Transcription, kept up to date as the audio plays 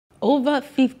Over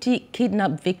 50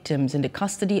 kidnapped victims in the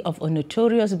custody of a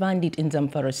notorious bandit in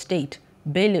Zamfara State,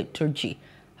 Bello Turji,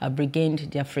 have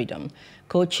regained their freedom.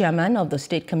 Co-chairman of the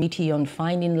State Committee on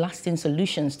Finding Lasting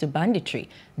Solutions to Banditry,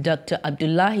 Dr.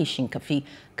 Abdullahi Shinkafi,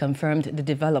 confirmed the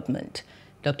development.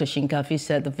 Dr. Shinkafi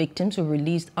said the victims were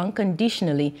released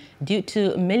unconditionally due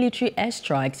to military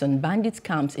airstrikes on bandits'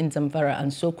 camps in Zamfara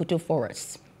and Sokoto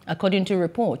forests. According to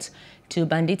reports, 2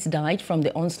 bandits died from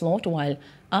the onslaught while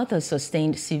others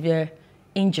sustained severe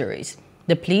injuries.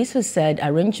 The police has said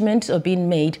arrangements are being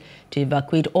made to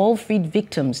evacuate all freed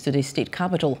victims to the state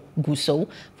capital, Gusau,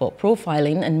 for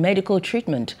profiling and medical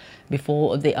treatment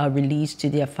before they are released to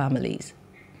their families.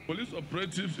 Police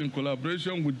operatives, in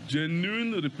collaboration with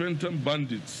genuine repentant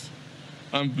bandits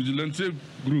and vigilante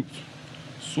groups,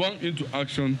 swung into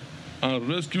action and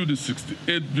rescued the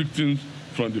 68 victims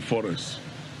from the forest.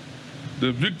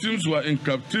 The victims were in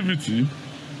captivity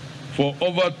for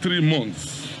over 3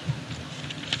 months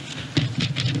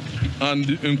and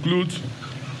include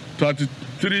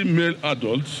 33 male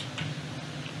adults,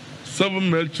 7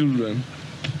 male children,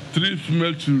 3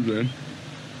 female children,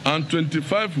 and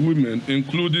 25 women,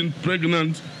 including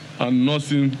pregnant and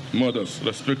nursing mothers,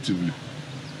 respectively.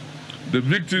 The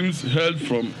victims hailed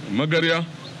from Magaria,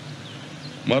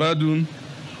 Maradun,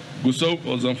 Gusau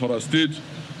or Zamfara State,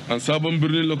 and Sabon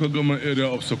Birni local government area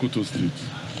of Sokoto State.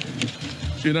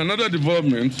 In another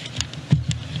development,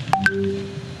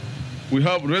 we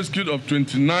have rescued of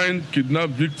 29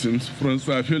 kidnapped victims from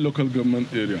Safia local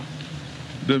government area.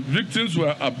 The victims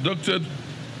were abducted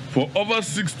for over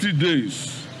 60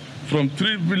 days from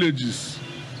 3 villages,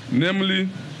 namely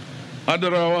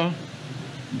Adarawa,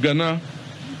 Ghana,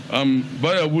 and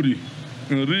Bayawuri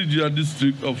in Rijia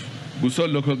district of Gusau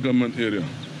local government area.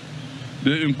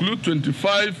 They include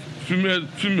 25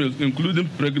 females, including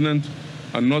pregnant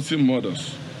and nursing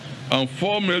mothers, and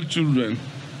 4 male children.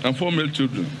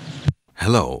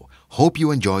 Hello, hope you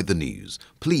enjoyed the news.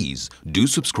 Please do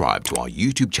subscribe to our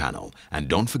YouTube channel and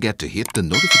don't forget to hit the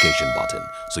notification button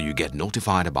so you get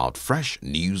notified about fresh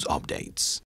news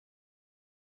updates.